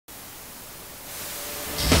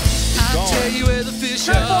you where the fish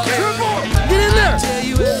are. Get in there!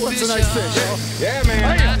 Ooh, that's a nice fish. Yeah,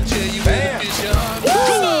 man. I'll tell you where the fish are.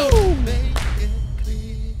 Woo!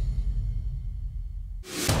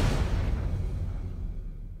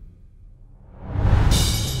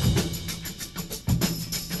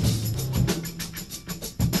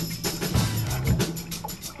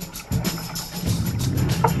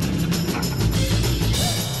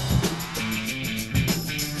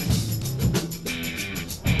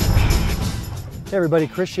 Hey everybody,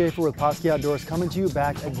 Chris Schaefer with Pautzke Outdoors coming to you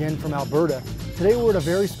back again from Alberta. Today we're at a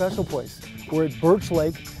very special place. We're at Birch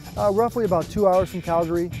Lake, roughly about 2 hours from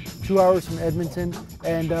Calgary, 2 hours from Edmonton,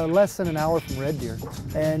 and less than an hour from Red Deer.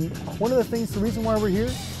 And one of the reason why we're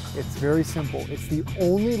here, it's very simple. It's the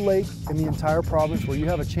only lake in the entire province where you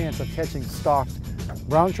have a chance of catching stocked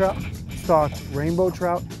brown trout, stocked rainbow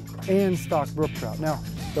trout, and stocked brook trout. Now,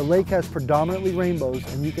 the lake has predominantly rainbows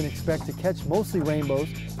and you can expect to catch mostly rainbows.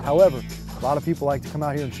 However, a lot of people like to come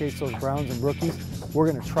out here and chase those browns and brookies.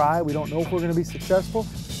 We're gonna try. We don't know if we're gonna be successful.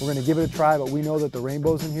 We're gonna give it a try, but we know that the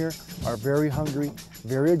rainbows in here are very hungry,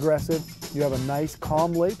 very aggressive. You have a nice,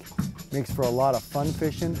 calm lake. Makes for a lot of fun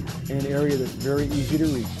fishing in an area that's very easy to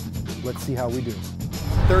reach. Let's see how we do.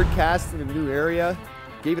 Third cast in a new area.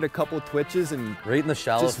 Gave it a couple twitches and right in the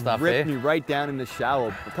shallow just stuff, ripped eh? me right down in the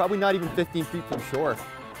shallow. Probably not even 15 feet from shore.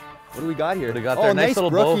 What do we got here? We got there, nice little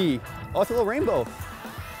brookie. Oh, it's a little rainbow.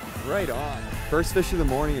 Right on. First fish of the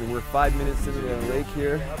morning and we're 5 minutes into the lake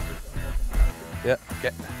here. Yeah,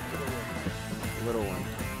 okay. Little one.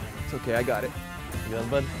 It's okay, I got it. You got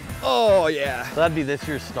it, bud? Oh, yeah. So that'd be this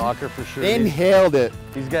year's stalker for sure. Inhaled it.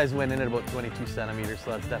 These guys went in at about 22 centimeters,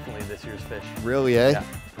 so that's definitely this year's fish. Really, eh? Yeah.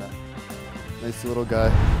 Nice little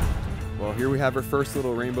guy. Well, here we have our first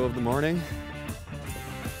little rainbow of the morning.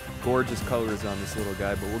 Gorgeous colors on this little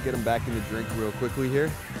guy, but we'll get him back in the drink real quickly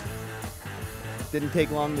here. Didn't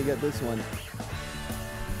take long to get this one.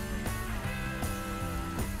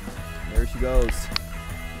 There she goes.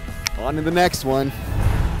 On to the next one.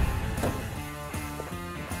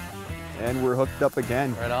 And we're hooked up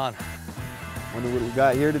again. Right on. Wonder what we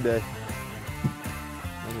got here today.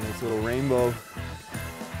 Look at this little rainbow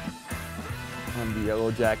on the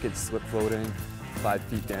yellow jacket slip floating 5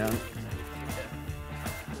 feet down.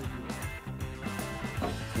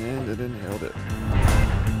 And it inhaled it.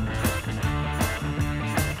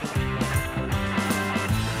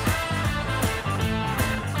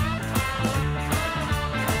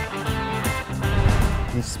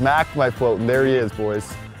 He smacked my float, and there he is,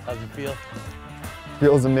 boys. How's it feel?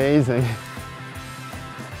 Feels amazing.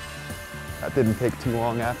 That didn't take too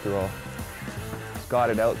long after all. Just got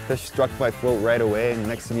it out. Fish struck my float right away, and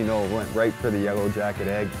next thing you know, it went right for the yellow jacket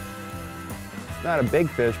egg. It's not a big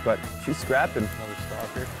fish, but she's scrapping. Another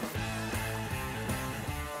stalker.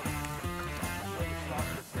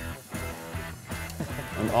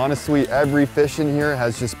 And honestly, every fish in here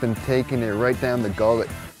has just been taking it right down the gullet.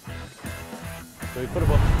 So we put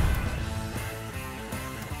about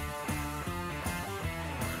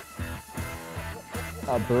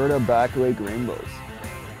Alberta Back Lake rainbows.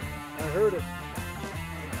 I heard it.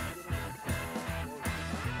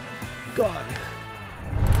 God.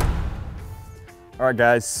 All right,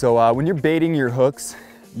 guys. So when you're baiting your hooks,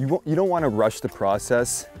 you don't want to rush the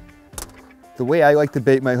process. The way I like to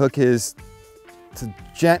bait my hook is to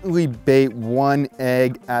gently bait one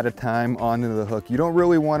egg at a time onto the hook. You don't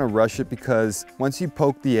really want to rush it because once you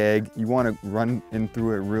poke the egg, you want to run in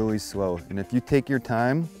through it really slow. And if you take your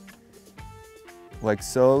time, like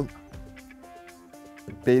so,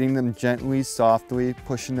 baiting them gently, softly,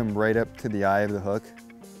 pushing them right up to the eye of the hook,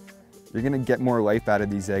 you're gonna get more life out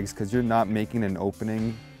of these eggs because you're not making an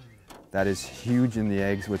opening that is huge in the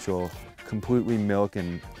eggs, which will completely milk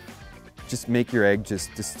and just make your egg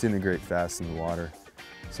just disintegrate fast in the water.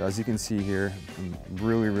 So as you can see here, I'm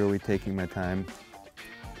really taking my time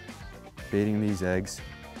baiting these eggs,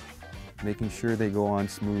 making sure they go on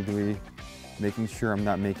smoothly, making sure I'm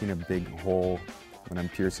not making a big hole when I'm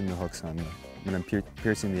piercing the hooks on when I'm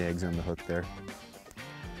piercing the eggs on the hook there.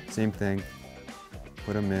 Same thing,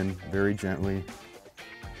 put them in very gently.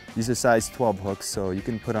 These are size 12 hooks, so you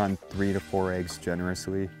can put on 3 to 4 eggs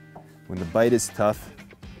generously. When the bite is tough,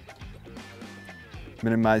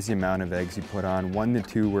 minimize the amount of eggs you put on. 1 to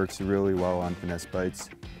 2 works really well on finesse bites.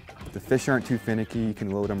 If the fish aren't too finicky, you can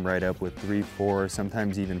load them right up with 3, 4,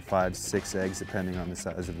 sometimes even 5, 6 eggs, depending on the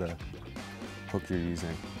size of the hook you're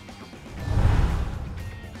using.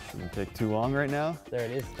 Shouldn't take too long right now. There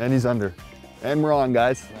it is. And he's under. And we're on,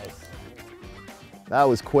 guys. Nice. That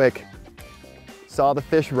was quick. Saw the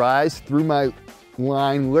fish rise, threw my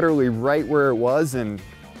line literally right where it was, and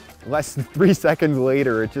less than 3 seconds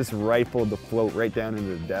later, it just rifled the float right down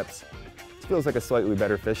into the depths. It's feels like a slightly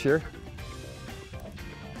better fish here.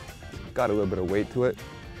 Got a little bit of weight to it.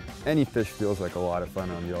 Any fish feels like a lot of fun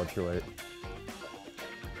on the ultralight.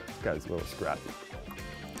 This guy's a little scrappy.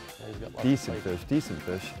 Yeah, he's got lots Decent of fight. fish, decent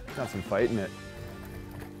fish. Got some fight in it.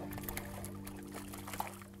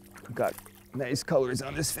 Got nice colors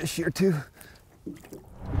on this fish here too.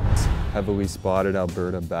 Heavily spotted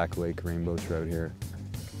Alberta back lake rainbow trout here.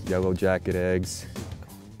 Yellow jacket eggs,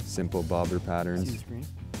 simple bobber See patterns. the screen?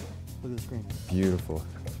 Look at the screen. Beautiful.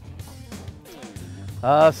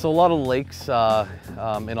 So a lot of lakes in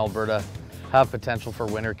Alberta have potential for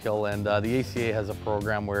winter kill, and the ACA has a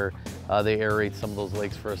program where they aerate some of those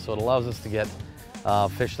lakes for us. So it allows us to get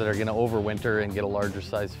fish that are going to overwinter and get a larger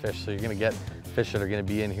size fish. So you're going to get fish that are going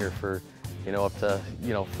to be in here for, you know, up to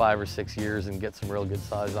 5 or 6 years and get some real good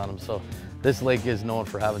size on them. So this lake is known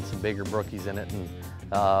for having some bigger brookies in it, and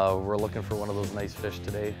we're looking for one of those nice fish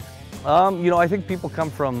today. I think people come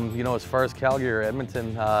from, as far as Calgary or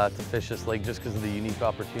Edmonton to fish this lake just because of the unique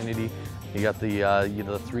opportunity. You got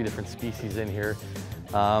the 3 different species in here.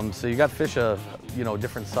 So you got fish of,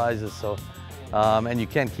 different sizes. So, and you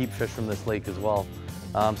can keep fish from this lake as well.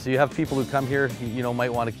 So you have people who come here,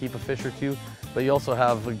 might want to keep a fish or two, but you also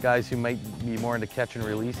have guys who might be more into catch and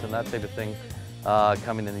release and that type of thing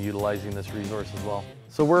coming in and utilizing this resource as well.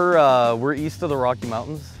 So we're east of the Rocky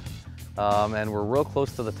Mountains. And we're real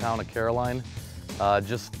close to the town of Caroline,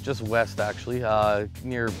 just west actually,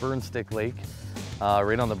 near Burnstick Lake,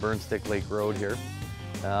 right on the Burnstick Lake Road here.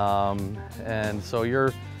 And so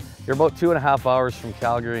you're about 2.5 hours from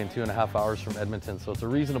Calgary and 2.5 hours from Edmonton, so it's a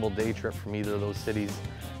reasonable day trip from either of those cities.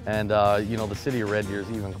 And the city of Red Deer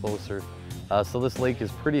is even closer. So this lake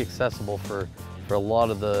is pretty accessible for a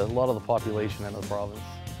lot of the population in the province.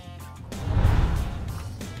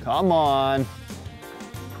 Come on.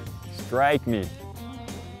 Strike me.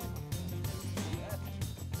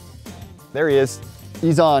 There he is.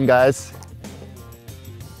 He's on, guys.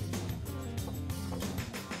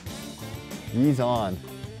 He's on.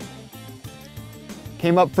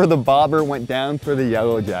 Came up for the bobber, went down for the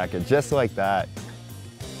yellow jacket, just like that.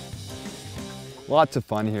 Lots of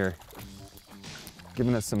fun here.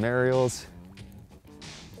 Giving us some aerials.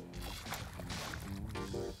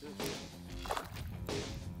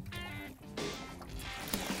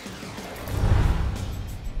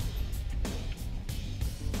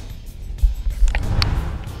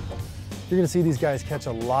 You're gonna see these guys catch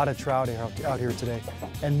a lot of trout out here today.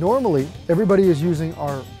 And normally, everybody is using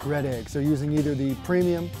our red eggs. They're using either the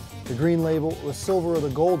premium, the green label, the silver, or the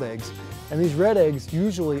gold eggs. And these red eggs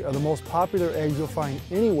usually are the most popular eggs you'll find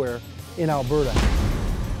anywhere in Alberta.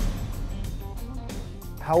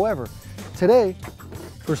 However, today,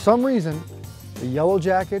 for some reason, the yellow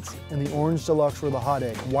jackets and the orange deluxe were the hot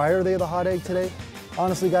egg. Why are they the hot egg today?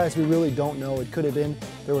 Honestly, guys, we really don't know. It could have been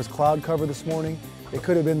there was cloud cover this morning. It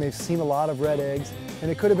could have been they've seen a lot of red eggs, and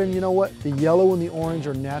it could have been, the yellow and the orange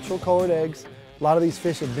are natural colored eggs. A lot of these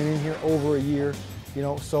fish have been in here over a year,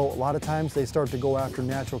 so a lot of times they start to go after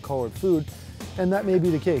natural colored food, and that may be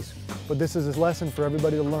the case. But this is a lesson for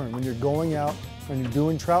everybody to learn. When you're going out and you're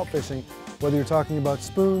doing trout fishing, whether you're talking about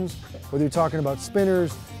spoons, whether you're talking about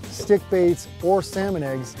spinners, stick baits, or salmon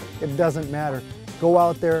eggs, it doesn't matter. Go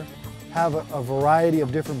out there, have a variety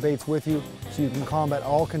of different baits with you so you can combat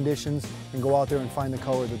all conditions and go out there and find the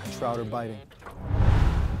color that the trout are biting.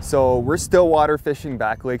 So we're still water fishing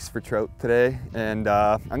back lakes for trout today, and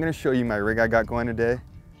I'm gonna show you my rig I got going today.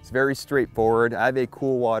 It's very straightforward. I have a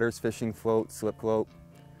Cool Waters fishing float, slip float.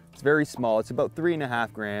 It's very small, it's about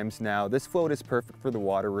 3.5 grams. Now this float is perfect for the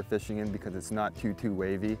water we're fishing in because it's not too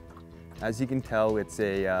wavy. As you can tell, it's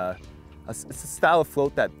a style of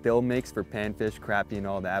float that Dill makes for panfish, crappie, and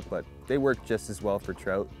all that, but they work just as well for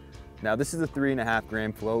trout. Now this is a 3.5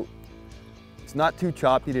 gram float. It's not too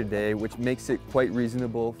choppy today, which makes it quite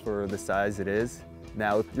reasonable for the size it is.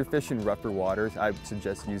 Now, if you're fishing rougher waters, I would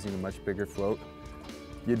suggest using a much bigger float.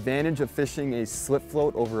 The advantage of fishing a slip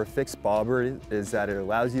float over a fixed bobber is that it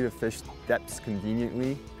allows you to fish depths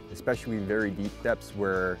conveniently, especially very deep depths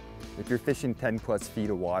where if you're fishing 10+ feet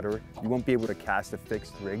of water, you won't be able to cast a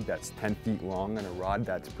fixed rig that's 10 feet long on a rod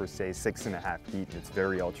that's per se 6.5 feet. It's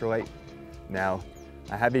very ultralight. Now,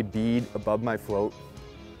 I have a bead above my float,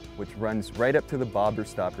 which runs right up to the bobber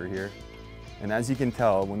stopper here. And as you can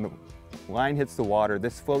tell, when the line hits the water,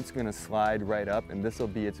 this float's gonna slide right up, and this will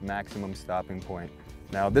be its maximum stopping point.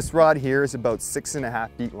 Now, this rod here is about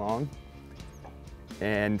 6.5 feet long.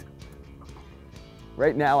 And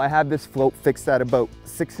right now I have this float fixed at about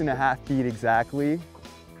 6.5 feet exactly,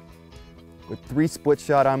 with 3 split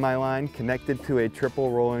shot on my line connected to a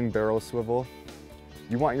triple rolling barrel swivel.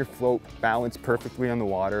 You want your float balanced perfectly on the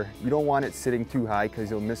water. You don't want it sitting too high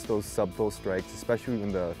because you'll miss those subtle strikes, especially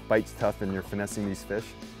when the bite's tough and you're finessing these fish.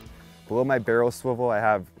 Below my barrel swivel, I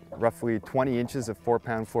have roughly 20 inches of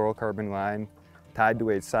 4-pound fluorocarbon line tied to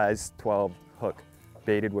a size 12 hook,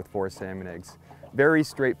 baited with 4 salmon eggs. Very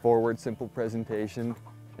straightforward, simple presentation,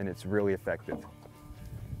 and it's really effective.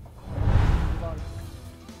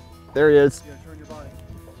 There he is. Yeah, turn your body.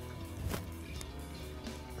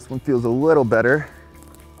 This one feels a little better.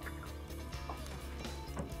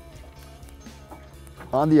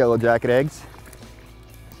 On the yellow jacket eggs.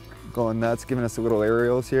 Going nuts, giving us a little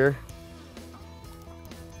aerials here.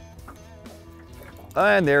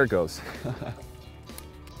 And there it goes.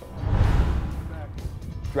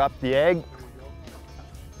 Drop the egg.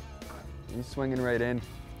 He's swinging right in.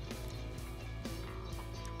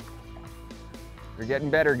 You're getting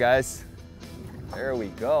better, guys. There we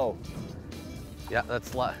go. Yeah,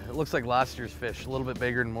 it looks like last year's fish. A little bit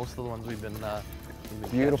bigger than most of the ones we've been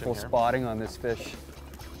Beautiful catching here. spotting on this fish.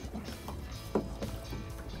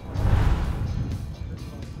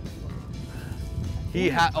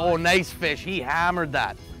 Oh, nice fish. He hammered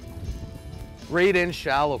that. Right in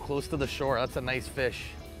shallow, close to the shore. That's a nice fish.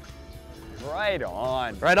 Right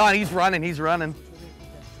on. Right on, he's running, he's running.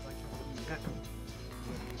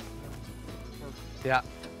 Yeah,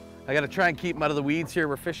 I gotta try and keep him out of the weeds here.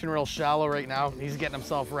 We're fishing real shallow right now. He's getting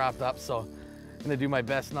himself wrapped up, so I'm gonna do my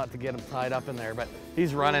best not to get him tied up in there, but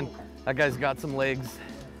he's running. That guy's got some legs.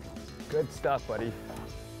 Good stuff, buddy.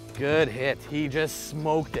 Good hit. He just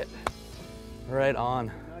smoked it. Right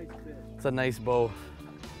on. It's a nice bow.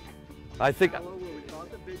 I think.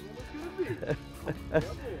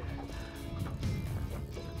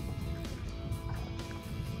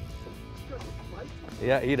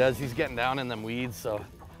 Yeah, he does. He's getting down in them weeds, so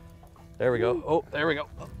there we go. Oh, there we go.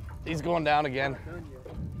 He's going down again.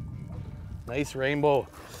 Nice rainbow.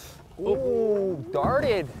 Oh,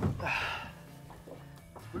 darted.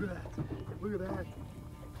 Look at that. Look at that.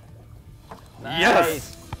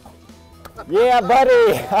 Yes! Yeah,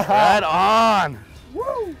 buddy. Right on.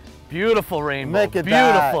 Woo! Beautiful rainbow. Look at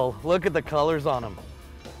that. Beautiful. Look at the colors on him.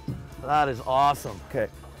 That is awesome. Okay.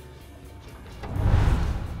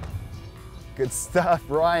 Good stuff,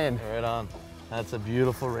 Ryan. Right on. That's a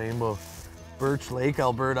beautiful rainbow. Birch Lake,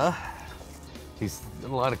 Alberta. He's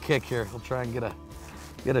got a lot of kick here. We'll try and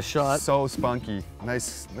get a shot. So spunky.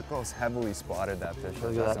 Nice. Look how heavily spotted that fish is.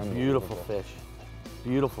 Look That's at that beautiful unbelievable. fish.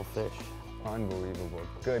 Beautiful fish. Unbelievable.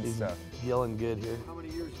 Good He's stuff. yelling good here. How many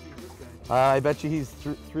years do you think this guy? I bet you he's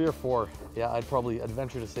 3 or 4. Yeah, I'd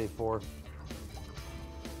venture to say 4.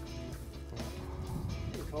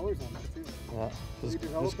 The colors on that too. Yeah, Do you just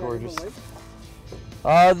develop that in the gorgeous.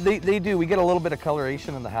 lake? They do. We get a little bit of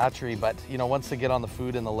coloration in the hatchery, but you know, once they get on the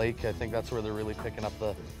food in the lake, I think that's where they're really picking up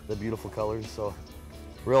the beautiful colors. So,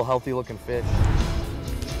 real healthy looking fish.